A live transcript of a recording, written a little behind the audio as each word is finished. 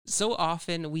So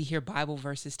often we hear Bible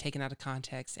verses taken out of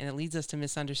context, and it leads us to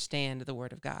misunderstand the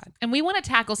Word of God. And we want to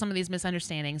tackle some of these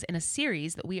misunderstandings in a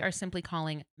series that we are simply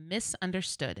calling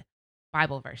Misunderstood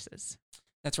Bible Verses.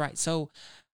 That's right. So,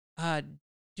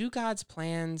 do God's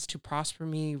plans to prosper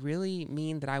me really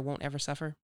mean that I won't ever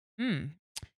suffer?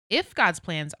 If God's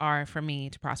plans are for me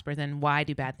to prosper, then why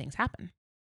do bad things happen?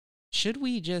 Should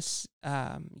we just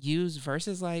use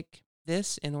verses like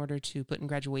this in order to put in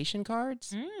graduation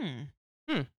cards?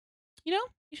 You know,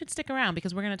 you should stick around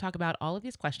because we're going to talk about all of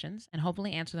these questions and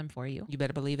hopefully answer them for you. You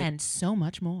better believe it. And so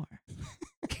much more.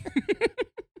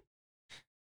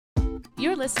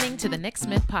 You're listening to the Nick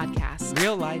Smith Podcast.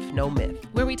 Real life, no myth.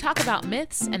 Where we talk about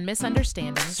myths and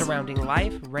misunderstandings surrounding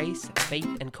life, race,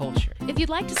 faith, and culture. If you'd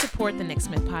like to support the Nick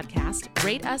Smith Podcast,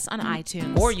 rate us on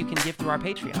iTunes. Or you can give through our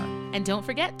Patreon. And don't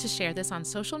forget to share this on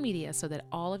social media so that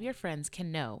all of your friends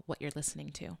can know what you're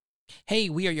listening to. Hey,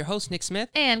 we are your hosts, Nick Smith.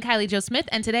 And Kylie Jo Smith.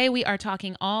 And today we are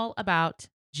talking all about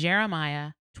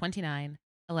Jeremiah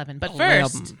 29:11. But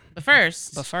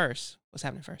first, what's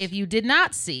happening first? If you did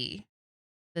not see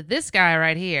that this guy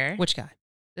right here. Which guy?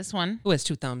 This one. Who has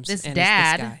two thumbs? This and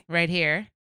dad this guy. right here.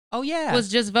 Oh, yeah. Was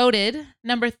just voted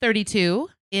number 32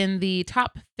 in the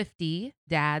top 50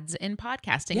 dads in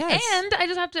podcasting. Yes. And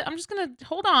I'm just going to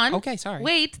hold on. Okay, sorry.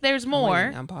 Wait, there's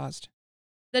more. I'm paused.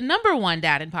 The number one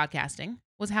dad in podcasting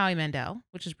was Howie Mandel,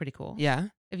 which is pretty cool. Yeah.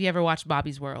 If you ever watched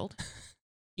Bobby's World.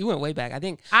 You went way back. I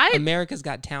think America's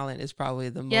Got Talent is probably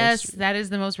the most. Yes, that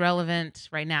is the most relevant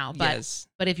right now.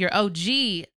 But if you're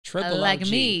OG, triple like OG.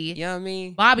 me, You know what I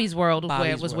mean? Bobby's World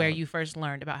was where you first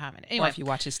learned about having it. Anyway, or if you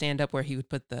watch his stand-up where he would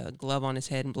put the glove on his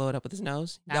head and blow it up with his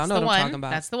nose. Y'all know what I'm talking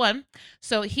about. That's the one.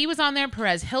 So he was on there.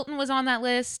 Perez Hilton was on that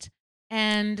list.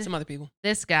 And some other people.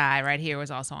 This guy right here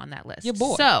was also on that list. Your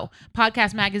boy. So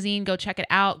Podcast Magazine, go check it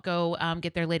out. Go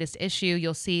get their latest issue.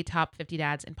 You'll see top 50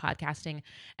 dads in podcasting.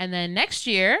 And then next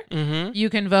year, you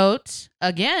can vote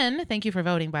again. Thank you for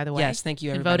voting, by the way. Yes, thank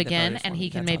you. You can vote again, and he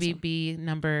can maybe be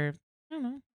number, I don't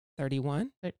know.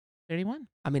 31? 31.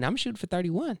 I mean, I'm shooting for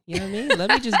 31. You know what I mean? Let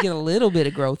me just get a little bit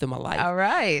of growth in my life. All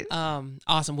right.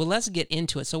 Awesome. Well, let's get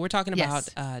into it. So we're talking about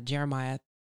Jeremiah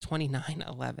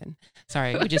 29:11.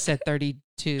 Sorry, we just said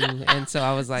 32, and so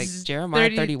I was like,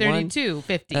 Jeremiah 31, 32,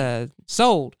 50.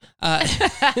 Sold. But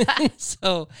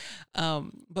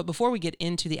before we get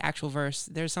into the actual verse,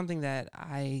 there's something that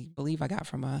I believe I got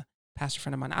from a pastor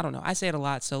friend of mine. I don't know. I say it a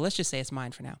lot, so let's just say it's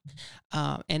mine for now.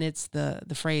 And it's the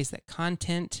phrase that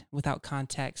content without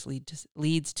context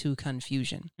leads to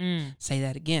confusion. Say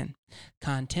that again.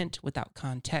 Content without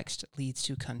context leads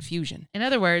to confusion. In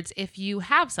other words, if you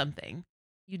have something,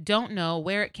 you don't know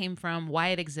where it came from, why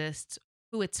it exists,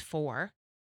 who it's for,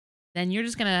 then you're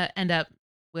just going to end up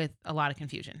with a lot of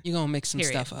confusion. You're going to mix some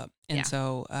stuff up. And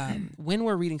so when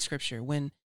we're reading scripture,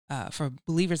 for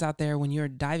believers out there, when you're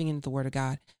diving into the Word of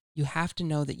God, you have to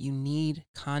know that you need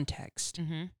context.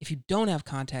 Mm-hmm. If you don't have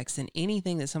context, then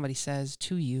anything that somebody says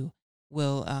to you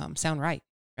will sound right?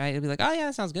 It'll be like, oh, yeah,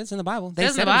 that sounds good. It's in the Bible. They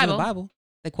said it was in the Bible.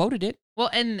 They quoted it. Well,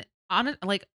 and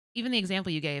even the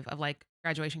example you gave of like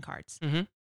graduation cards. Mm-hmm.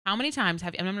 How many times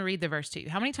and I'm going to read the verse to you.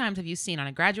 How many times have you seen on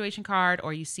a graduation card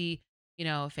or you see, a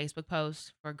Facebook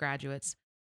post for graduates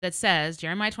that says,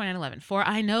 Jeremiah 29:11, for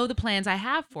I know the plans I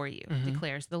have for you,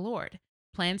 declares the Lord.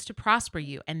 Plans to prosper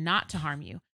you and not to harm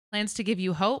you. Plans to give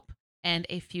you hope and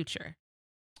a future.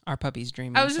 Our puppy's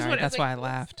dreaming. That's why I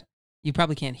laughed. You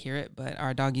probably can't hear it, but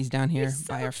our doggy's down here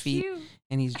by our feet,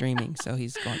 and he's dreaming. So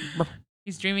he's going.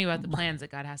 He's dreaming about the plans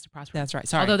that God has to prosper. That's right.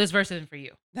 Sorry. Although this verse isn't for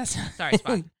you. Sorry,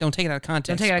 Spot. Don't take it out of context.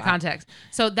 Don't take it out of context.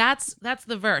 So that's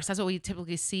the verse. That's what we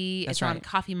typically see. It's on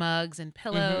coffee mugs and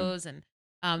pillows, and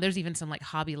there's even some like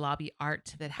Hobby Lobby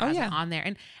art that has it on there.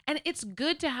 And it's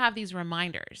good to have these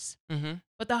reminders. Mm-hmm.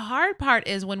 But the hard part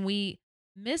is when we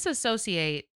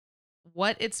misassociate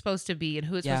what it's supposed to be and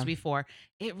who it's supposed to be for.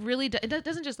 It really it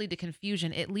doesn't just lead to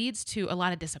confusion. It leads to a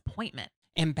lot of disappointment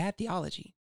and bad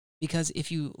theology. Because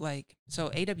if you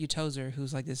so A.W. Tozer,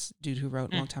 who's like this dude who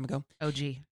wrote a long time ago.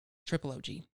 Triple OG.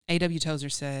 A.W. Tozer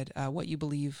said, what you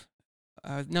believe,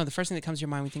 the first thing that comes to your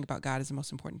mind when you think about God is the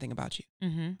most important thing about you.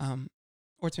 Mm-hmm.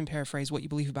 Or it's been paraphrased, what you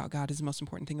believe about God is the most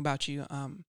important thing about you.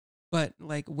 But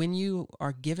like when you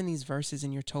are given these verses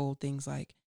and you're told things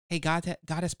like, hey, God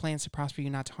has plans to prosper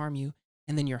you, not to harm you,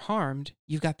 and then you're harmed,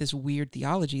 you've got this weird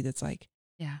theology that's like,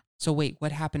 so wait,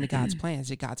 what happened to God's plans?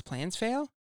 Did God's plans fail?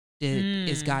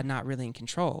 Is God not really in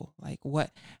control? Like what?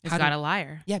 Is God a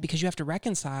liar? Yeah, because you have to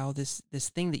reconcile this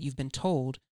thing that you've been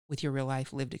told with your real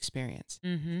life lived experience.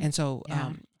 Mm-hmm. And so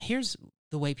here's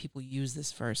the way people use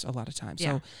this verse a lot of times.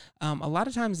 So a lot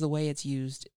of times the way it's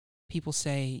used, people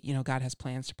say, God has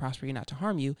plans to prosper you, not to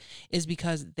harm you, is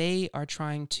because they are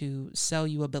trying to sell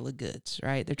you a bill of goods,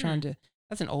 right? They're trying to,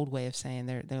 that's an old way of saying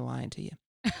they're lying to you.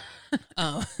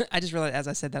 I just realized as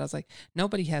I said that, I was like,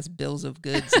 nobody has bills of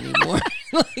goods anymore.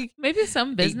 Like maybe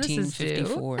some businesses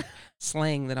 1854 do.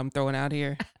 slang that I'm throwing out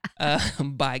here,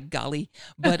 by golly.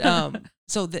 But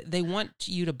so they want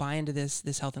you to buy into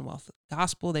this health and wealth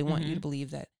gospel. They want you to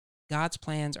believe that God's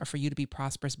plans are for you to be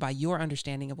prosperous by your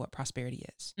understanding of what prosperity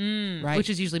is, right? Which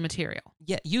is usually material.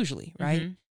 Yeah, usually,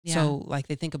 right? Yeah. So like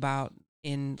they think about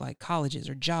in like colleges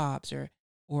or jobs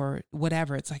or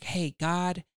whatever. It's like, hey,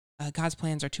 God's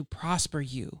plans are to prosper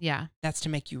you. Yeah. That's to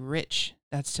make you rich.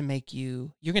 That's to make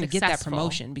you're going to get that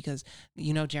promotion because,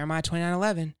 Jeremiah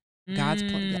 29:11,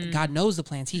 God knows the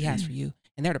plans he has for you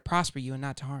and they're to prosper you and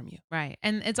not to harm you. Right.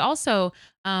 And it's also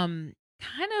kind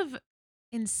of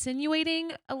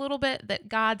insinuating a little bit that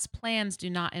God's plans do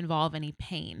not involve any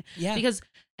pain. Yeah. Because,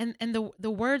 and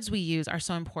the words we use are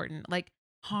so important, like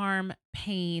harm,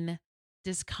 pain,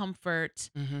 discomfort.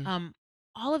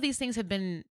 All of these things have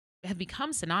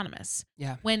become synonymous.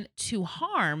 Yeah. When to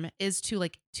harm is to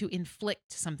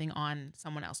inflict something on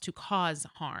someone else, to cause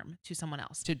harm to someone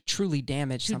else. To truly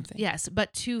damage something. Yes.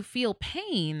 But to feel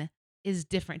pain is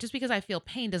different. Just because I feel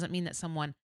pain doesn't mean that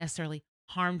someone necessarily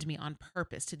harmed me on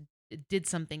purpose, did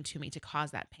something to me to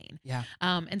cause that pain. Yeah.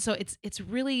 And so it's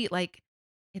really like,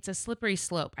 it's a slippery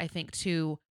slope, I think,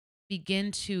 to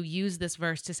begin to use this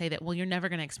verse to say that, well, you're never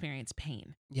going to experience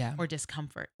pain or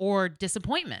discomfort or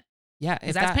disappointment. Yeah.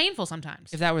 Because that's painful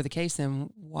sometimes. If that were the case,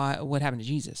 then what happened to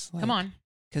Jesus? Like, come on.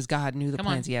 Because God knew the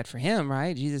plans he had for him,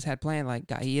 right? Jesus had planned, like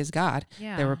God, he is God.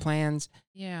 Yeah. There were plans.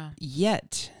 Yeah.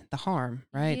 Yet the harm,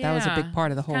 right? Yeah. That was a big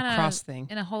part of the whole Kinda cross thing.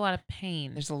 And a whole lot of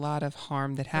pain. There's a lot of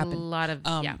harm that happened. A lot of,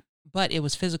 But it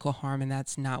was physical harm, and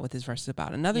that's not what this verse is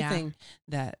about.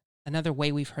 Another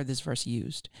way we've heard this verse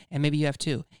used, and maybe you have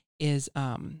too, is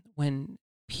when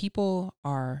people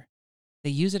they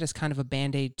use it as kind of a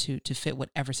Band-Aid to fit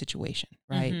whatever situation,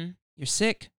 right? Mm-hmm. You're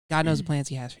sick, God knows the plans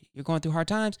he has for you. You're going through hard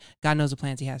times, God knows the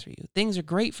plans he has for you. Things are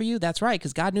great for you, that's right,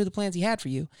 because God knew the plans he had for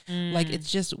you. Like, it's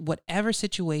just whatever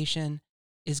situation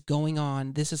is going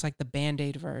on, this is like the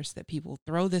Band-Aid verse that people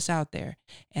throw this out there,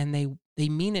 and they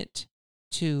mean it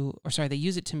they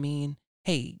use it to mean,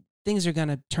 hey, things are going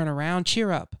to turn around,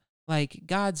 cheer up. Like,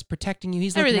 God's protecting you.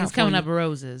 He's everything's coming up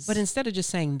roses. But instead of just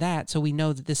saying that, so we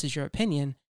know that this is your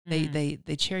opinion, they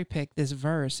cherry pick this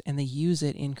verse and they use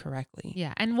it incorrectly.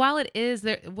 Yeah. And while it is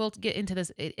there, we'll get into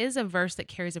this, it is a verse that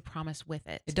carries a promise with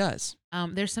it. It does.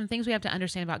 There's some things we have to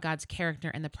understand about God's character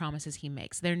and the promises he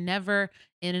makes. They're never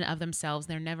in and of themselves.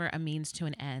 They're never a means to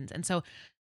an end. And so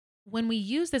when we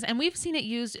use this, and we've seen it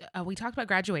used, we talked about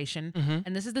graduation,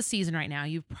 and this is the season right now.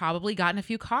 You've probably gotten a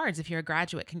few cards if you're a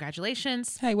graduate.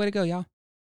 Congratulations. Hey, way to go, y'all.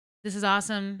 This is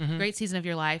awesome. Great season of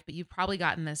your life, but you've probably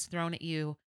gotten this thrown at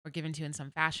you or given to you in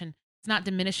some fashion. It's not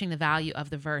diminishing the value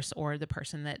of the verse or the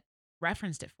person that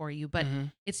referenced it for you, but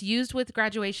it's used with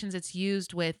graduations. It's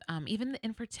used with even the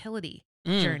infertility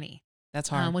journey. That's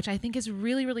hard. Which I think is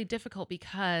really, really difficult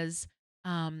because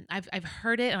I've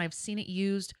heard it and I've seen it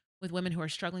used with women who are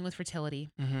struggling with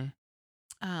fertility.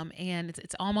 And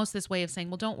it's almost this way of saying,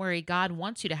 well, don't worry, God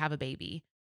wants you to have a baby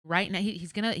right now.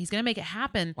 He's gonna make it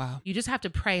happen. Wow. You just have to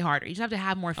pray harder. You just have to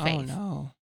have more faith. Oh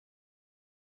no.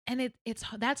 And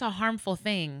that's a harmful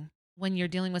thing when you're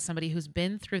dealing with somebody who's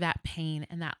been through that pain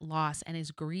and that loss and is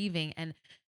grieving and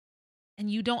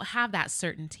you don't have that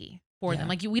certainty for them.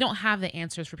 Like we don't have the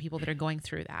answers for people that are going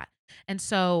through that. And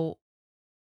so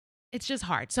it's just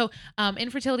hard. So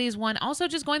infertility is one. Also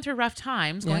just going through rough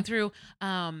times, going through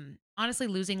honestly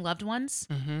losing loved ones.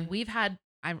 We've had,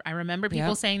 I remember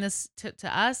people saying this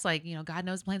to us, like, God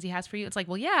knows the plans he has for you. It's like,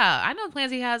 well, yeah, I know the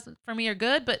plans he has for me are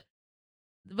good, but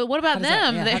what about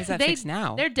them? How does that fix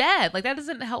now? They're dead. Like that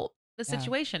doesn't help the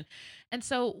situation. And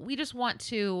so we just want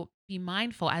to be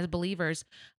mindful as believers,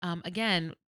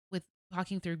 again, with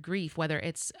talking through grief, whether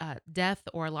it's death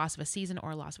or loss of a season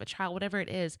or loss of a child, whatever it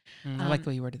is. I like the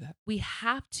way you worded that. We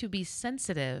have to be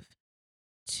sensitive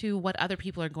to what other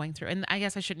people are going through. And I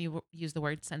guess I shouldn't use the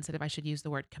word sensitive. I should use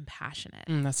the word compassionate.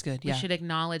 That's good. We should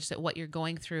acknowledge that what you're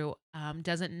going through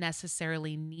doesn't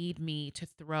necessarily need me to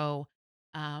throw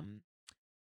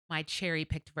my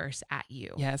cherry-picked verse at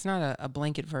you. Yeah, it's not a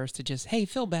blanket verse to just, hey,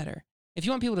 feel better. If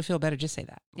you want people to feel better, just say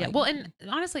that. Yeah, Like, well, and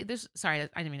honestly, sorry, I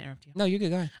didn't mean to interrupt you. No, you're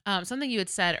good. Go ahead. Something you had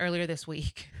said earlier this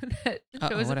week.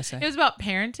 What'd I say? It was about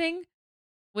parenting,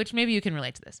 which maybe you can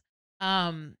relate to this.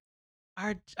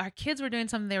 Our kids were doing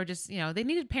something. They were just, they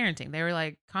needed parenting. They were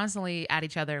like constantly at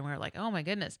each other, and we were like, oh my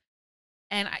goodness.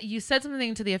 And you said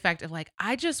something to the effect of like,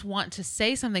 I just want to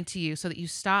say something to you so that you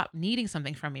stop needing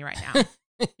something from me right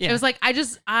now. Yeah. It was like, I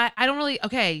don't really,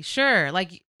 okay, sure.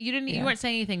 Like you Yeah. weren't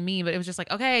saying anything mean, but it was just like,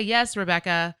 okay, yes,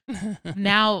 Rebecca.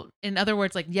 Now, in other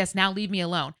words, like, yes, now leave me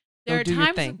alone. Go do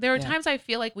your thing. There are Yeah. times I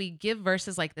feel like we give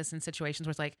verses like this in situations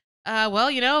where it's like,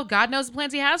 well, God knows the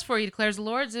plans he has for you, declares the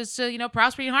Lord, is to,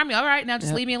 prosper you and harm you. All right, now just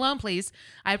Yep. leave me alone, please.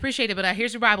 I appreciate it, but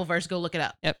here's your Bible verse. Go look it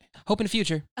up. Yep. Hope in the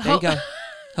future. There you go.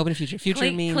 Hope in the future.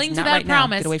 Future means cling to not that right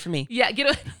promise. now. Get away from me. Yeah,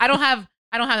 I don't have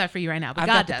that for you right now, but I've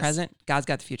God got the does. present. God's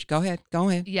got the future. Go ahead. Go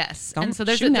ahead. Yes. Come, And so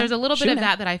there's shoot a little bit Shoot of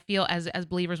now. that I feel as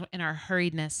believers in our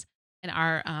hurriedness and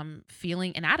our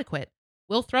feeling inadequate.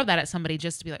 We'll throw that at somebody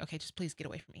just to be like, okay, just please get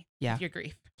away from me. Yeah. With your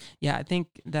grief. Yeah, I think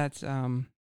that's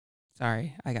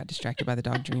sorry, I got distracted by the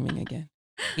dog dreaming again.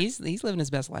 He's living his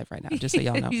best life right now, just so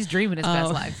y'all know. He's dreaming his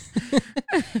best life.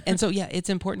 And so yeah, it's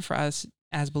important for us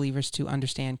as believers to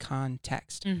understand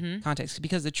context. Mm-hmm. Context,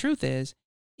 because the truth is,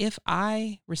 if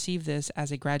I receive this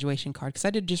as a graduation card, because I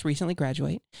did just recently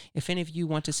graduate, if any of you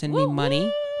want to send me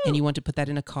money and you want to put that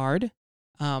in a card,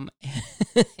 and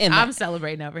I'm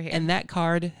celebrating over here. And that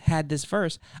card had this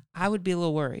verse, I would be a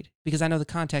little worried because I know the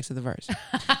context of the verse.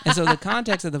 And so the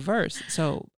context of the verse,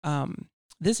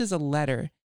 this is a letter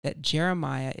that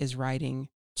Jeremiah is writing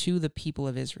to the people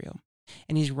of Israel.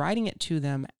 And he's writing it to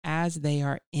them as they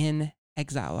are in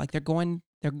exile. Like they're going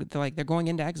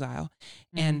into exile.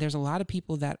 Mm-hmm. And there's a lot of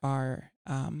people that are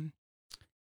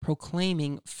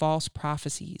proclaiming false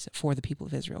prophecies for the people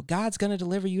of Israel. God's going to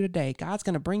deliver you today. God's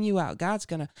going to bring you out. God's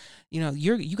going to,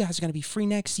 you guys are going to be free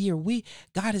next year.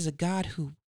 God is a God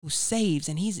who saves,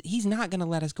 and he's not going to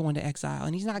let us go into exile,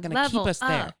 and he's not going to keep us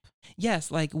there.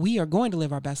 Yes, like we are going to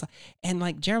live our best life. And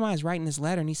like Jeremiah's writing this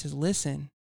letter, and he says,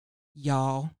 listen,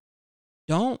 y'all,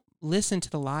 don't listen to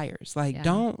the liars. Like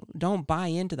don't buy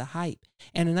into the hype.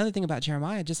 And another thing about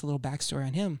Jeremiah, just a little backstory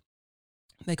on him.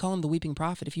 They call him the weeping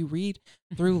prophet. If you read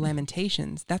through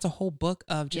Lamentations, that's a whole book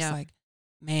of just like,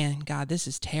 man, God, this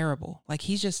is terrible. Like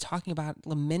he's just talking about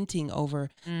lamenting over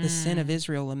the sin of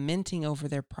Israel, lamenting over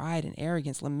their pride and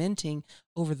arrogance, lamenting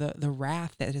over the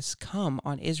wrath that has come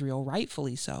on Israel,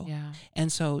 rightfully so. Yeah.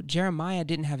 And so Jeremiah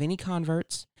didn't have any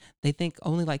converts. They think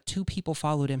only like 2 people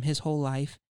followed him his whole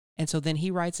life. And so then he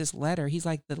writes this letter. He's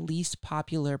like the least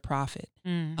popular prophet.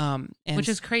 Which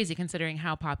is crazy considering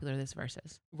how popular this verse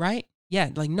is. Right? Yeah,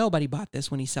 like nobody bought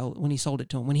this when he sold it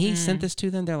to them. When he sent this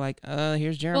to them, they're like,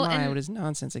 here's Jeremiah with his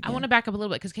nonsense again. I want to back up a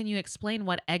little bit because can you explain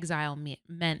what exile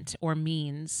meant or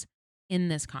means in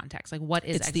this context? Like what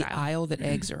is exile? It's the aisle that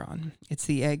eggs are on. It's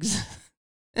the eggs.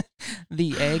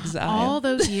 The eggs aisle. All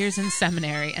those years in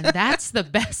seminary, and that's the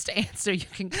best answer you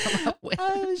can come up with.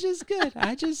 It was just good.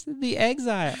 The eggs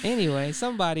aisle. Anyway,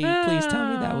 somebody please tell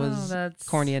me that was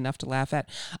corny enough to laugh at.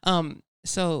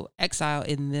 So exile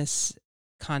in this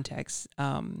context,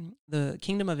 the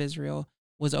kingdom of Israel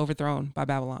was overthrown by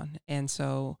Babylon. And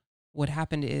so what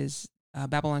happened is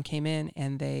Babylon came in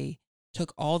and they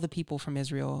took all the people from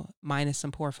Israel, minus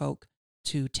some poor folk,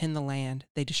 to tend the land.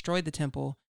 They destroyed the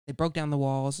temple. They broke down the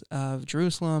walls of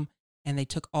Jerusalem, and they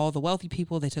took all the wealthy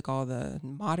people. They took all the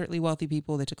moderately wealthy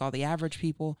people. They took all the average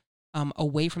people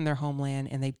away from their homeland,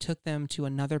 and they took them to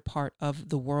another part of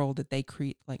the world that they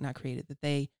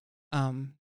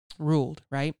ruled,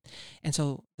 right? And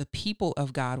so the people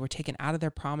of God were taken out of their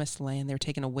promised land. They were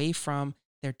taken away from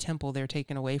their temple. They were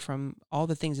taken away from all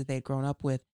the things that they had grown up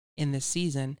with in this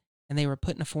season. And they were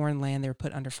put in a foreign land. They were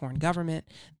put under foreign government.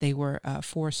 They were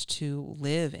forced to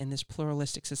live in this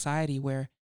pluralistic society where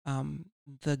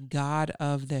the God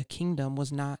of the kingdom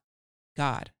was not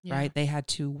God, right? They had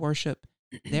to worship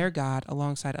their God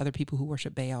alongside other people who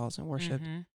worship Baals and worship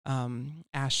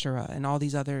Asherah and all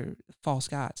these other false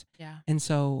gods. Yeah. And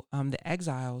so the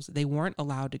exiles, they weren't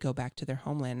allowed to go back to their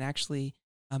homeland. And actually,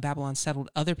 Babylon settled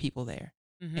other people there.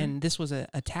 Mm-hmm. And this was a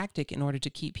tactic in order to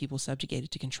keep people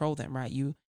subjugated, to control them, right?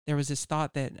 There was this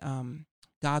thought that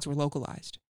gods were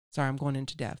localized. Sorry, I'm going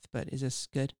into depth, but is this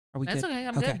good? Are we That's good? okay.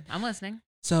 I'm good. I'm listening.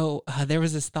 So there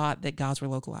was this thought that gods were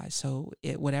localized. So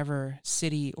whatever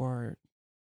city or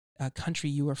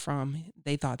country you were from,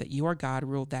 they thought that your God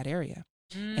ruled that area.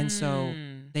 And so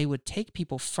they would take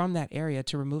people from that area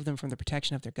to remove them from the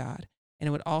protection of their God. And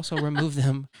it would also remove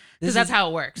them. Because that's how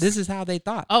it works. This is how they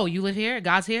thought. Oh, you live here?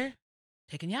 God's here?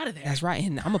 Taking you out of there. That's right.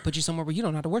 And I'm going to put you somewhere where you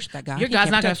don't know how to worship that God. Your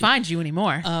God's not going to find you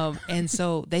anymore. And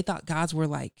so they thought gods were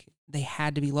like, they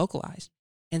had to be localized.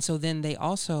 And so then they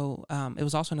also, it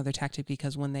was also another tactic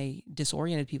because when they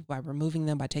disoriented people by removing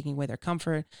them, by taking away their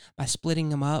comfort, by splitting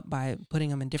them up, by putting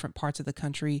them in different parts of the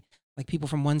country, like people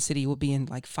from one city would be in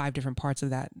like 5 different parts of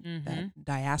that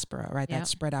diaspora, right? That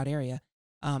spread out area.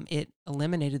 It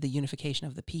eliminated the unification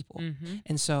of the people.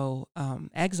 And so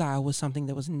exile was something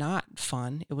that was not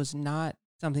fun. It was not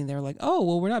something they're like, oh,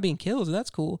 well, we're not being killed, so that's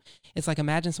cool. It's like,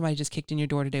 imagine somebody just kicked in your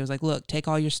door today, was like, look, take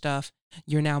all your stuff.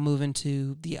 You're now moving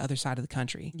to the other side of the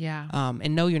country. Yeah.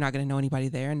 And no, you're not going to know anybody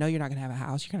there. And no, you're not going to have a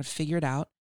house. You're going to figure it out.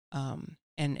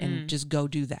 And just go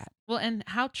do that. Well, and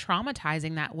how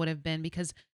traumatizing that would have been,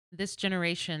 because this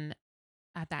generation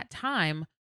at that time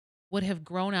would have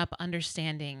grown up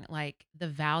understanding like the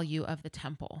value of the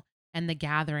temple and the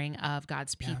gathering of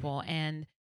God's people and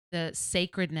the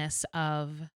sacredness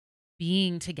of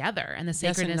being together and the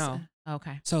sacredness. Yes and no.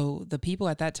 Okay. So the people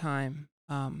at that time,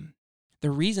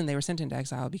 the reason they were sent into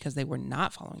exile because they were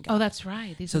not following God. Oh, that's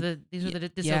right. These are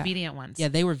the disobedient ones. Yeah,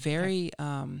 they were very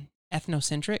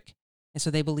ethnocentric. And so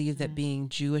they believed that being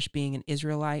Jewish, being an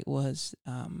Israelite was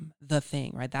the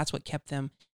thing, right? That's what kept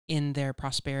them in their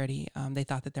prosperity. They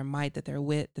thought that their might, that their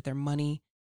wit, that their money,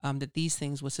 that these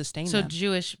things would sustain them.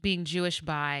 So being Jewish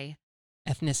by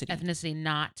ethnicity,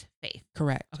 not faith.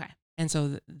 Correct. Okay. And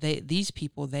so these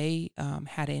people, they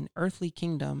had an earthly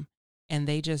kingdom, and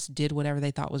they just did whatever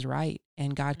they thought was right.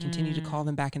 And God continued to call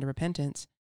them back into repentance.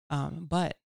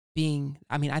 But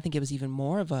I think it was even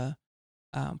more of a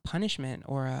punishment,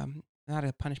 or not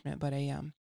a punishment, but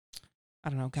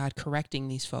God correcting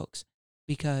these folks,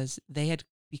 because they had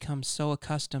become so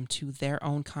accustomed to their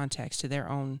own context, to their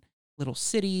own little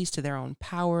cities, to their own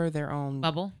power, their own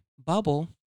bubble.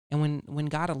 And when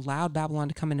God allowed Babylon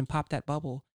to come in and pop that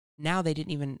bubble, now they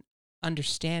didn't even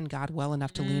understand God well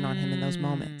enough to lean on him in those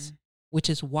moments, which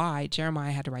is why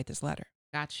Jeremiah had to write this letter.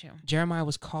 Got you. Jeremiah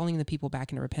was calling the people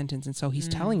back into repentance. And so he's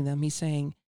telling them, he's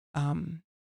saying,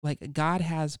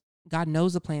 God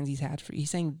knows the plans he's had for you.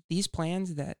 He's saying these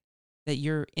plans that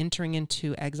you're entering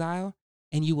into exile,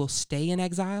 and you will stay in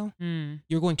exile.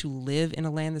 You're going to live in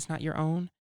a land that's not your own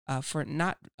for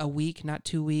not a week, not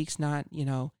 2 weeks, not,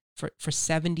 for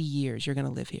 70 years, you're going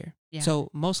to live here. Yeah. So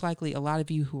most likely a lot of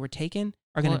you who were taken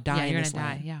are going to die in this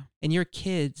land. Yeah. And your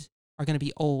kids are going to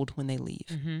be old when they leave.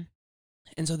 Mm-hmm.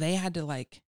 And so they had to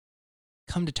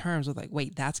come to terms with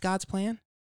wait, that's God's plan?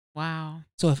 Wow.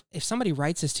 So if somebody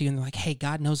writes this to you and they're like, hey,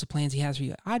 God knows the plans he has for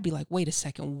you, I'd be like, wait a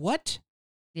second, what?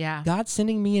 Yeah. God's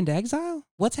sending me into exile?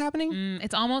 What's happening?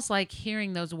 It's almost like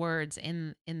hearing those words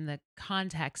in the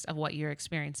context of what you're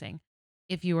experiencing.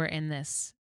 If you were in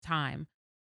this time,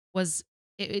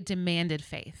 it demanded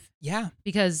faith. Yeah.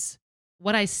 Because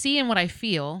what I see and what I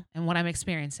feel and what I'm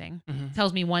experiencing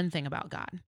tells me one thing about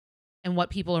God. And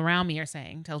what people around me are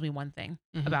saying tells me one thing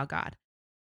about God.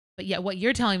 But yet what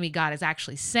you're telling me God is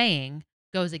actually saying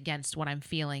goes against what I'm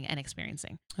feeling and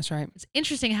experiencing. That's right. It's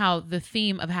interesting how the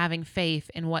theme of having faith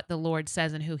in what the Lord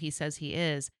says and who he says he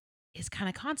is kind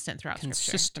of constant throughout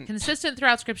Scripture. Consistent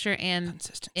throughout Scripture and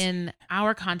in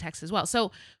our context as well.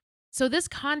 So this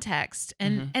context,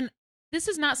 and this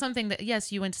is not something that,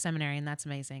 yes, you went to seminary and that's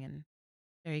amazing. And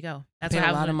there you go. That's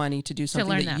a lot of money to do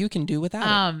something that you can do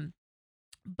without it.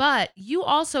 But you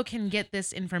also can get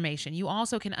this information. You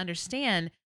also can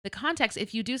understand the context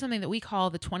if you do something that we call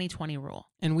the 20/20 rule.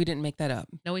 And we didn't make that up.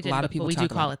 No, we didn't. A lot of people but we do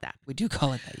call it that. We do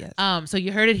call it that, yes. So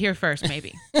you heard it here first,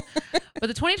 maybe. But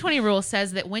the 20/20 rule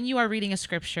says that when you are reading a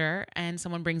scripture and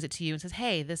someone brings it to you and says,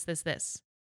 hey, this,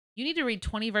 you need to read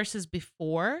 20 verses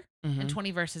before and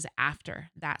 20 verses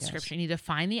after that scripture. You need to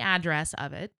find the address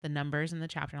of it, the numbers and the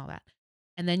chapter and all that.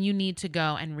 And then you need to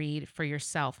go and read for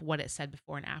yourself what it said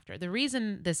before and after. The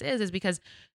reason this is because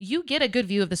you get a good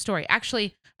view of the story.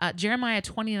 Actually, Jeremiah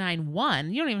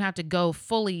 29:1, you don't even have to go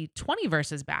fully 20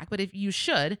 verses back, but if you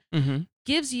should,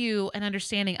 gives you an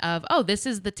understanding of, this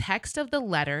is the text of the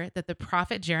letter that the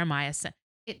prophet Jeremiah sent.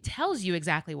 It tells you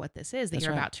exactly what this is that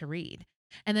you're about to read.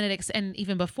 And then and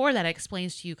even before that, it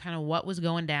explains to you kind of what was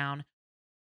going down.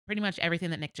 Pretty much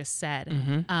everything that Nick just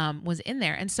said was in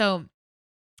there. And so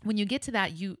when you get to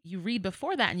that, you read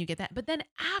before that and you get that. But then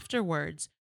afterwards,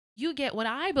 you get what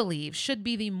I believe should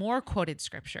be the more quoted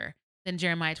scripture than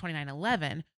Jeremiah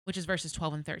 29:11, which is verses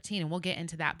 12 and 13. And we'll get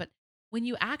into that. But when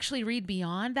you actually read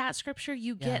beyond that scripture,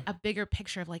 you get a bigger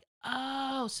picture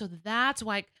of so that's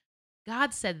why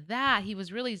God said that. He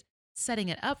was really setting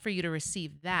it up for you to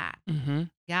receive that.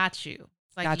 Got you.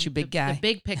 Got you, big guy. The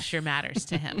big picture matters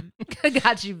to him.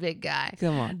 Got you, big guy.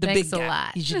 Come on. The Thanks big guy. a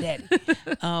lot. He's your daddy.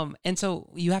 And so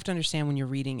you have to understand when you're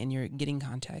reading and you're getting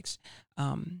context.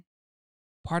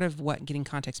 Part of what getting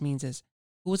context means is,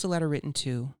 who was the letter written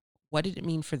to? What did it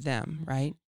mean for them,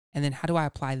 right? And then how do I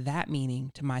apply that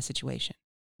meaning to my situation?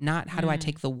 Not how do I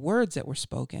take the words that were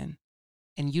spoken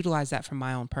and utilize that for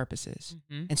my own purposes.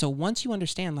 And so once you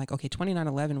understand,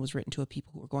 29:11 was written to a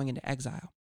people who were going into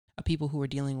exile, a people who were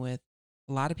dealing with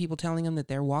a lot of people telling them that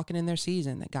they're walking in their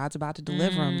season, that God's about to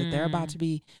deliver them, that they're about to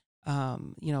be,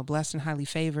 blessed and highly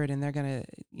favored, and they're going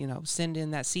to, send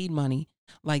in that seed money.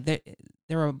 They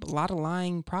there are a lot of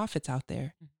lying prophets out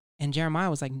there. And Jeremiah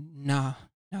was like, nah,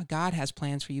 God has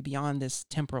plans for you beyond this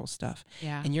temporal stuff.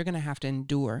 Yeah. And you're going to have to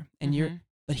endure. And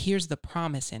but here's the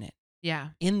promise in it. Yeah.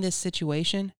 In this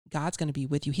situation, God's going to be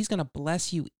with you. He's going to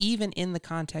bless you even in the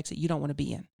context that you don't want to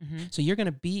be in. So you're going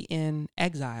to be in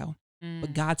exile,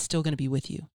 but God's still going to be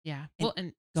with you. Yeah.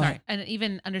 And, And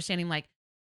even understanding, like,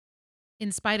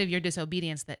 in spite of your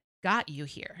disobedience that got you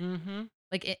here,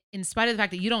 like in spite of the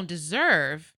fact that you don't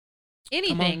deserve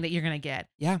anything that you're going to get.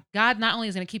 Yeah. God not only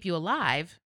is going to keep you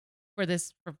alive for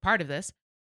part of this,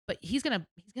 but he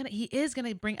is going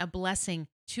to bring a blessing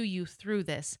to you through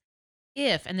this.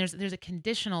 And there's a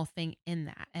conditional thing in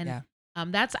that. And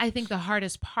that's, I think, the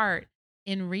hardest part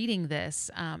in reading this,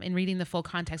 in reading the full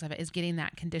context of it, is getting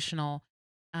that conditional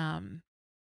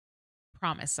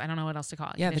promise. I don't know what else to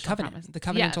call it. Yeah, the covenant, promise. The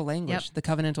covenantal language, the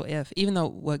covenantal if. Even though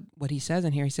what he says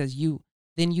in here, he says,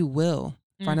 then you will.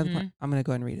 For another plan, I'm going to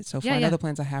go ahead and read it. So for another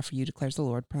plans I have for you, declares the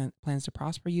Lord, plans to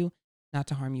prosper you, not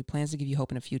to harm you, plans to give you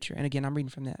hope in a future. And again, I'm reading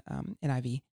from the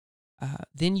NIV.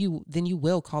 Then you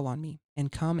will call on me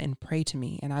and come and pray to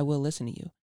me, and I will listen to you.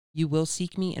 You will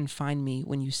seek me and find me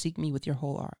when you seek me with your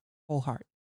whole heart.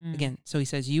 Again, so he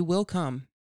says, you will come.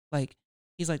 Like,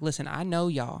 he's like, listen, I know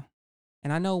y'all.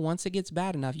 And I know once it gets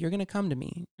bad enough, you're going to come to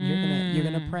me. You're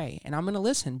going to pray. And I'm going to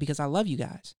listen because I love you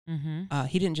guys.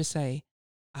 He didn't just say,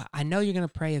 I know you're going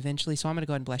to pray eventually, so I'm going to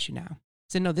go ahead and bless you now. He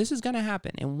said, no, this is going to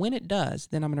happen. And when it does,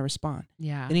 then I'm going to respond.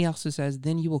 Yeah. Then he also says,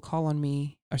 then you will call on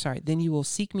me, then you will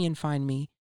seek me and find me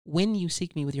when you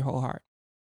seek me with your whole heart.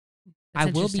 I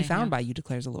will be found by you,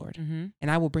 declares the Lord,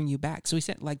 and I will bring you back. So he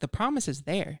said, like, the promise is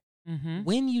there.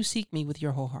 When you seek me with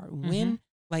your whole heart,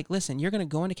 listen, you're going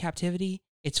to go into captivity.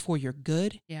 It's for your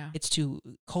good. Yeah. It's to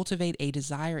cultivate a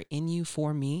desire in you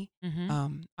for me.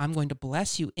 I'm going to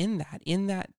bless you in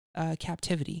that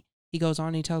captivity. He goes on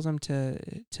and he tells them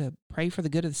to pray for the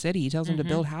good of the city. He tells them to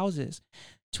build houses,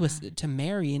 to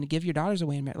marry and to give your daughters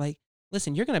away. And like,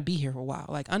 listen, you're going to be here for a while.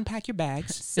 Like, unpack your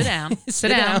bags. Sit down. Sit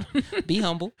down. Be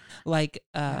humble. Like,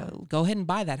 go ahead and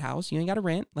buy that house. You ain't got to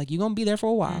rent. Like, you're going to be there for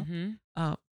a while.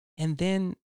 And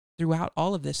then throughout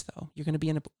all of this, though, you're going to be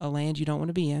in a land you don't want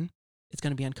to be in. It's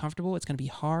going to be uncomfortable. It's going to be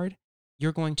hard.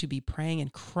 You're going to be praying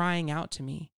and crying out to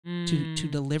me to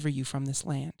deliver you from this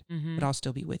land, but I'll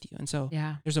still be with you. And so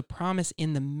there's a promise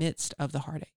in the midst of the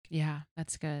heartache. Yeah,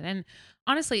 that's good. And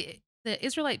honestly, the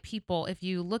Israelite people, if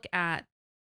you look at,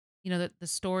 the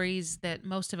stories that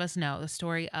most of us know, the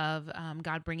story of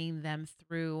God bringing them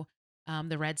through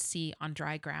the Red Sea on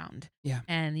dry ground. Yeah.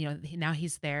 And, now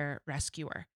he's their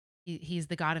rescuer. He's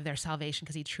the God of their salvation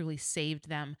because he truly saved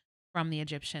them from the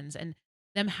Egyptians, and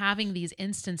them having these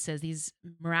instances, these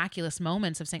miraculous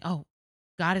moments of saying, oh,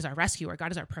 God is our rescuer.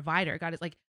 God is our provider. God is,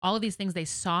 like, all of these things they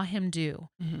saw him do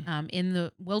in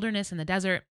the wilderness, in the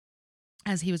desert,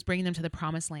 as he was bringing them to the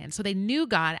promised land. So they knew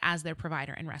God as their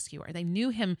provider and rescuer. They knew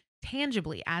him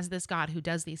tangibly as this God who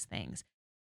does these things.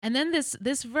 And then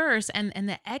this verse and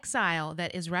the exile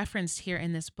that is referenced here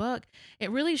in this book,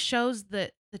 it really shows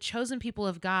that the chosen people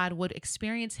of God would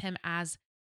experience him as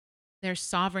their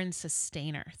sovereign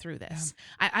sustainer through this.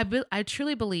 Yeah. I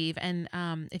truly believe, and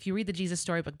if you read the Jesus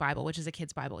Storybook Bible, which is a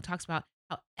kid's Bible, it talks about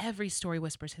how every story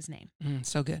whispers his name.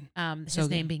 So good. His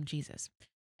name being Jesus.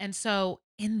 And so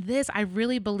in this, I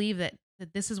really believe that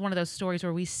this is one of those stories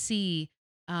where we see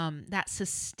that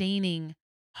sustaining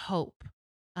hope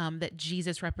that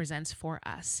Jesus represents for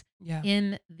us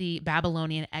in the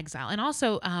Babylonian exile. And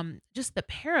also just the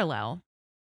parallel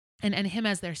and him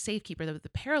as their safekeeper, the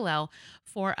parallel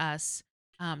for us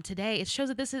today. It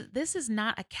shows that this is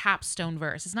not a capstone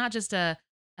verse. It's not just a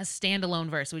standalone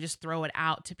verse. We just throw it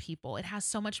out to people. It has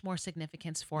so much more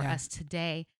significance for us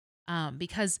today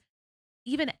because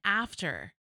even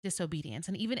after disobedience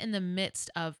and even in the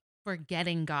midst of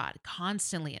forgetting God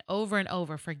constantly over and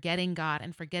over, forgetting God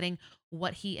and forgetting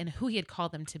what he and who he had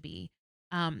called them to be,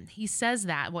 he says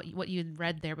that what you had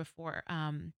read there before.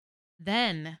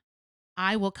 Then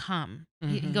I will come.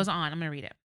 He goes on. I'm going to read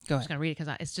it. Go ahead. I'm just going to read it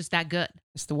because it's just that good.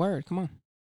 It's the word. Come on.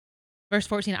 Verse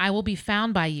 14, I will be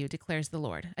found by you, declares the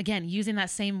Lord. Again, using that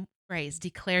same phrase,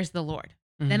 declares the Lord.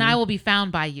 Then I will be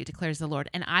found by you, declares the Lord,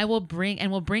 and I will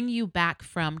bring you back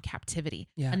from captivity.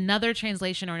 Yeah. Another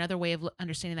translation or another way of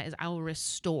understanding that is I will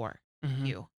restore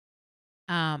you.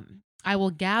 I will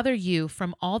gather you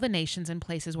from all the nations and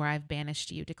places where I've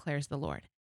banished you, declares the Lord,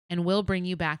 and will bring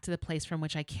you back to the place from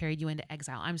which I carried you into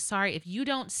exile. I'm sorry if you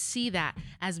don't see that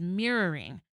as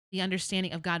mirroring the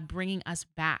understanding of God bringing us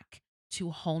back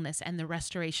to wholeness and the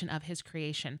restoration of his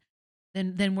creation,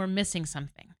 then we're missing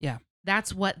something. Yeah.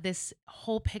 That's what this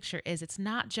whole picture is. It's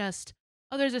not just,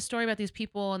 oh, there's a story about these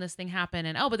people and this thing happened,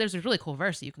 and oh, but there's a really cool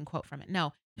verse that you can quote from it.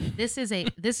 No, this is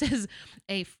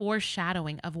a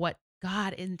foreshadowing of what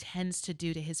God intends to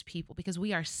do to his people, because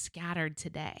we are scattered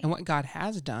today. And what God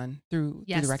has done through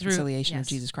the reconciliation of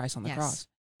Jesus Christ on the cross.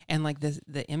 And like this,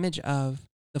 the image of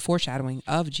the foreshadowing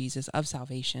of Jesus, of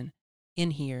salvation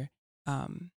in here,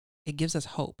 it gives us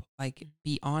hope, like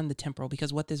beyond the temporal,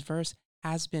 because what this verse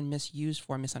has been misused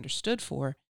for, misunderstood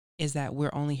for, is that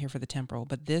we're only here for the temporal.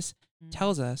 But this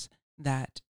tells us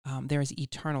that there is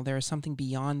eternal, there is something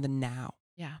beyond the now.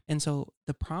 Yeah. And so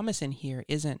the promise in here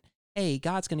isn't, hey,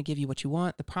 God's going to give you what you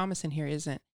want. The promise in here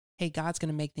isn't, hey, God's going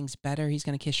to make things better. He's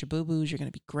going to kiss your boo-boos. You're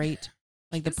going to be great.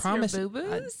 Like the promise,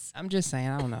 I'm just saying,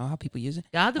 I don't know how people use it.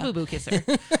 God the boo-boo kisser.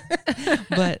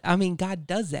 But I mean, God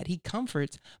does that. He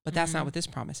comforts, but that's not what this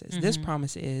promise is. This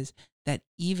promise is that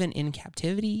even in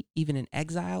captivity, even in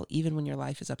exile, even when your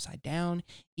life is upside down,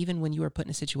 even when you are put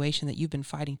in a situation that you've been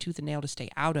fighting tooth and nail to stay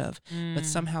out of, but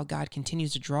somehow God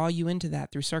continues to draw you into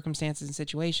that through circumstances and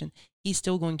situation, he's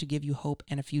still going to give you hope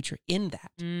and a future in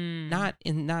that.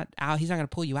 He's not going to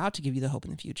pull you out to give you the hope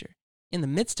in the future. In the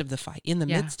midst of the fight, in the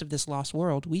midst of this lost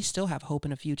world, we still have hope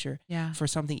in a future for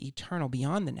something eternal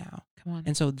beyond the now. Come on.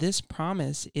 And so this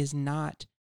promise is not,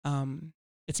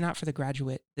 it's not for the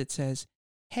graduate that says,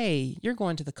 hey, you're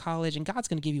going to the college and God's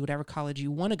going to give you whatever college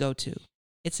you want to go to.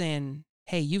 It's saying,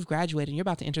 hey, you've graduated and you're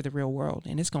about to enter the real world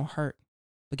and it's going to hurt.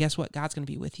 But guess what? God's going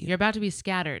to be with you. You're about to be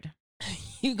scattered.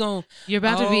 You're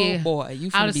about to be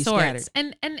out of sorts.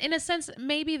 Scattered. And in a sense,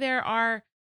 maybe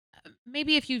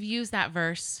if you've used that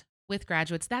verse with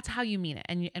graduates, that's how you mean it.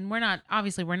 And we're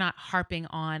not harping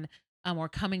on or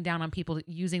coming down on people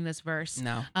using this verse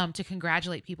to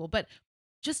congratulate people, but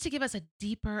just to give us a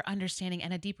deeper understanding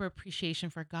and a deeper appreciation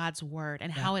for God's word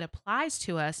and how it applies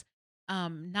to us,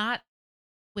 not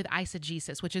with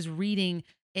eisegesis, which is reading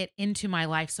it into my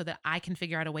life so that I can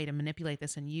figure out a way to manipulate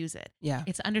this and use it. Yeah.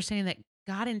 It's understanding that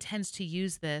God intends to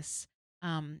use this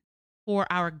for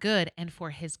our good and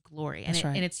for his glory. And,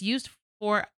 and it's used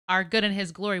for our good and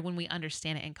his glory when we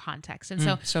understand it in context. And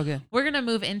so good. We're going to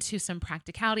move into some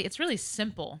practicality. It's really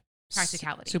simple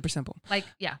practicality. Super simple. Like,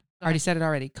 yeah. I already said it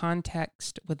already. Content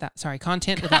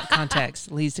without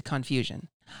context leads to confusion.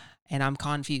 And I'm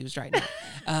confused right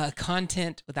now.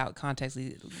 Content without context.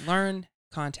 Learn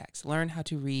context. Learn how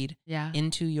to read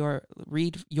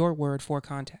read your word for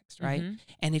context, right?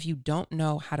 And if you don't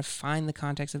know how to find the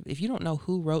context if you don't know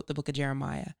who wrote the book of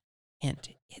Jeremiah, hint,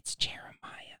 it's Jeremiah.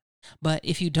 But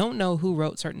if you don't know who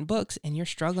wrote certain books and you're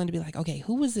struggling to be like, okay,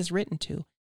 who was this written to?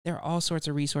 There are all sorts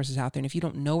of resources out there. And if you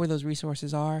don't know where those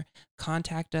resources are,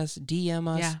 contact us, DM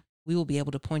us. Yeah. We will be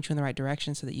able to point you in the right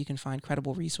direction so that you can find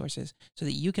credible resources, so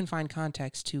that you can find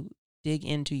context to dig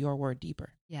into your word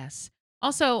deeper. Yes.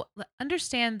 Also,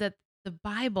 understand that the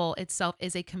Bible itself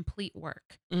is a complete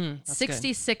work.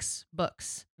 66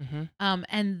 books.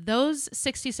 And those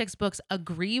 66 books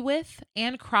agree with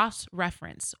and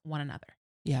cross-reference one another.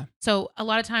 Yeah. So a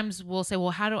lot of times we'll say,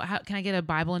 well, how can I get a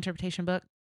Bible interpretation book?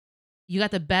 You got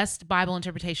the best Bible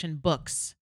interpretation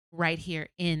books right here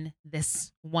in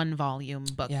this one volume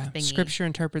book thingy. Scripture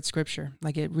interprets scripture.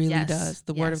 Like it really does.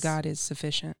 The word of God is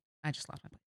sufficient. I just lost my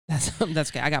place. That's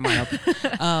okay. I got mine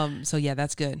open. So yeah,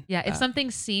 that's good. Yeah. If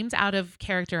something seems out of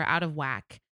character, out of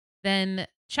whack, then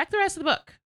check the rest of the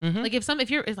book. Like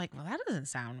if you're like, well, that doesn't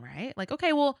sound right. Like,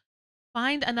 okay, well,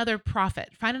 find another prophet,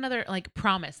 find another like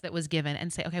promise that was given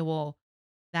and say, okay, well,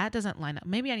 that doesn't line up.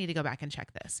 Maybe I need to go back and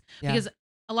check this. Because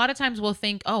a lot of times we'll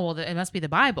think, oh, well, it must be the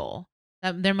Bible.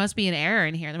 There must be an error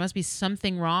in here. There must be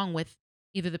something wrong with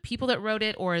either the people that wrote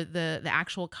it or the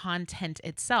actual content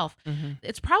itself.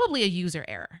 It's probably a user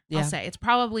error. I'll say it's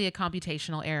probably a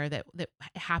computational error that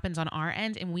happens on our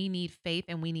end, and we need faith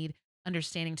and we need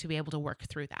understanding to be able to work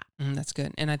through that. That's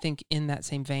good. And I think in that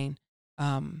same vein,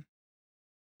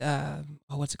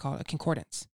 what's it called? A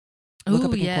concordance. Look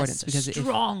up a concordance, because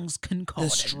Strong's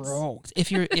concordance. The Strong's.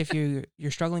 If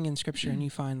you're struggling in scripture and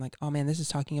you find like, oh man, this is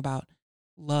talking about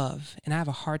love, and I have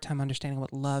a hard time understanding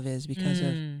what love is because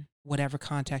of whatever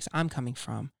context I'm coming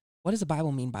from. What does the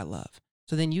Bible mean by love?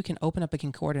 So then you can open up a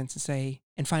concordance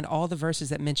and find all the verses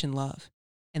that mention love.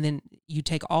 And then you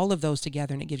take all of those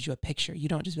together and it gives you a picture. You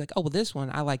don't just be like, oh, well, this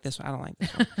one, I like this one, I don't like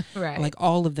this one. Right. Like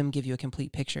all of them give you a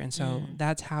complete picture. And so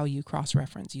that's how you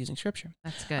cross-reference using scripture.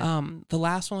 That's good. The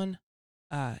last one,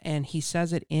 and he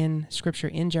says it in scripture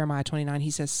in Jeremiah 29,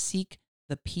 he says, seek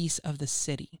the piece of the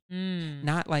city,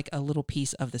 not like a little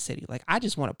piece of the city. Like, I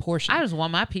just want a portion. I just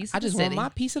want my piece of the city. I just want my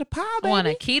piece of the pie, baby. I want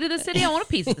a key to the city. I want a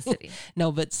piece of the city.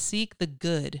 No, but seek the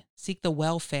good, seek the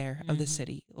welfare of the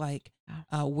city. Like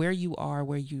where you are,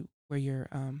 where you're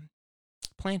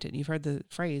planted. You've heard the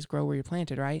phrase, grow where you're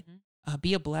planted, right?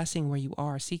 Be a blessing where you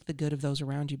are. Seek the good of those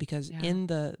around you, because in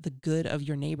the good of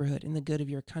your neighborhood, in the good of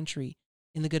your country,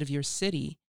 in the good of your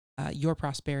city, your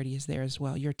prosperity is there as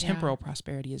well. Your temporal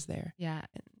prosperity is there. Yeah.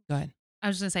 Go ahead. I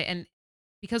was just going to say, and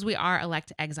because we are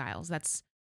elect exiles, that's,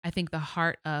 I think, the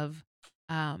heart of,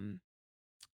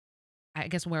 I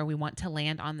guess, where we want to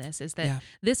land on this is that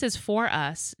this is for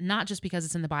us, not just because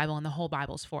it's in the Bible and the whole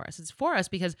Bible's for us. It's for us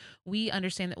because we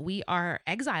understand that we are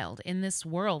exiled in this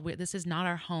world. This is not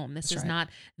our home. This is not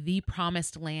the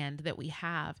promised land that we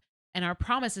have. And our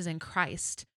promise is in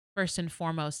Christ, first and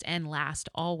foremost, and last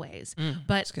always.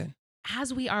 But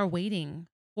as we are waiting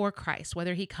for Christ,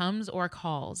 whether he comes or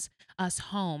calls us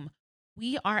home,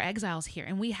 we are exiles here,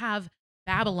 and we have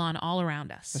Babylon all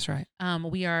around us. That's right.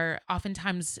 We are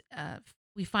oftentimes,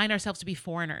 we find ourselves to be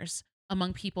foreigners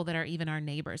among people that are even our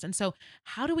neighbors. And so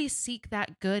how do we seek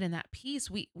that good and that peace?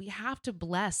 We have to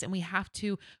bless, and we have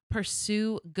to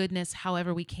pursue goodness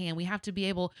however we can. We have to be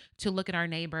able to look at our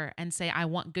neighbor and say, I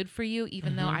want good for you,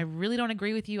 even though I really don't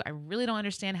agree with you. I really don't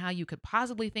understand how you could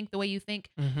possibly think the way you think,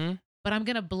 but I'm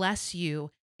going to bless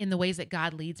you in the ways that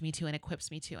God leads me to and equips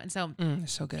me to. And so,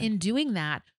 so good. In doing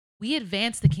that, we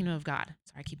advance the kingdom of God.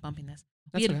 Sorry, I keep bumping this.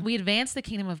 We advance the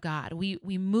kingdom of God. We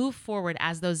move forward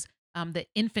as those, the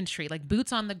infantry, like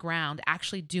boots on the ground,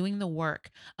 actually doing the work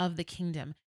of the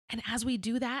kingdom. And as we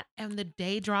do that and the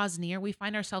day draws near, we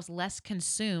find ourselves less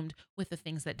consumed with the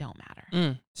things that don't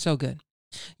matter. So good.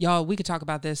 Y'all, we could talk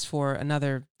about this for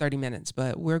another 30 minutes,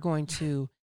 but we're going to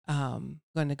go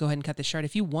ahead and cut this short.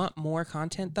 If you want more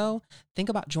content, though, think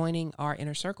about joining our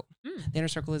Inner Circle. The Inner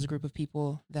Circle is a group of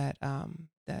people that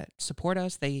support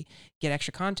us. They get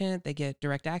extra content. They get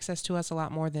direct access to us a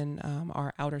lot more than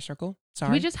our Outer Circle. Sorry.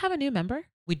 Did we just have a new member?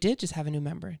 We did just have a new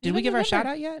member. Did we give her a shout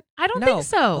out yet? I don't think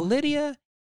so. Lydia,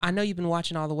 I know you've been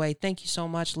watching all the way. Thank you so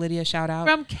much, Lydia. Shout out.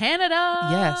 From Canada.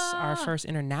 Yes, our first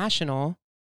international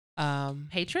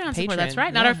Patreon supporter. That's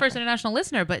right. Not our first international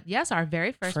listener, but yes, our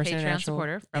very first Patreon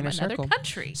supporter from another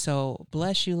country. So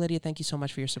bless you, Lydia. Thank you so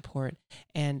much for your support.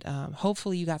 And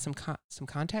hopefully you got some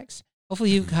context.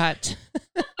 Hopefully you got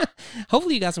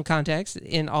some context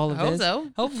in all of this. So.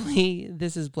 Hopefully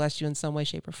this has blessed you in some way,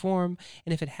 shape, or form.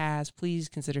 And if it has, please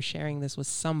consider sharing this with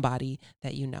somebody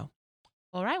that you know.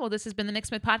 All right. Well, this has been the Nick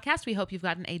Smith Podcast. We hope you've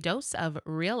gotten a dose of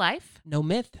real life. No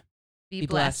myth. Be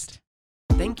blessed.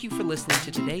 Thank you for listening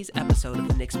to today's episode of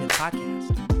the Nick Smith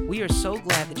Podcast. We are so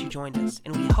glad that you joined us,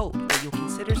 and we hope that you'll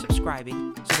consider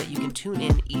subscribing so that you can tune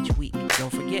in each week. Don't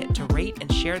forget to rate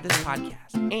and share this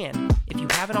podcast. And if you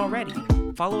haven't already,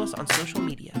 follow us on social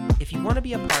media. If you want to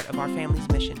be a part of our family's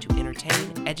mission to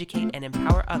entertain, educate, and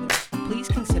empower others, please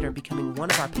consider becoming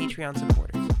one of our Patreon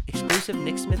supporters. Exclusive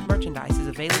Nick Smith merchandise is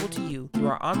available to you through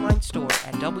our online store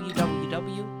at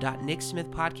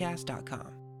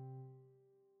www.nicksmithpodcast.com.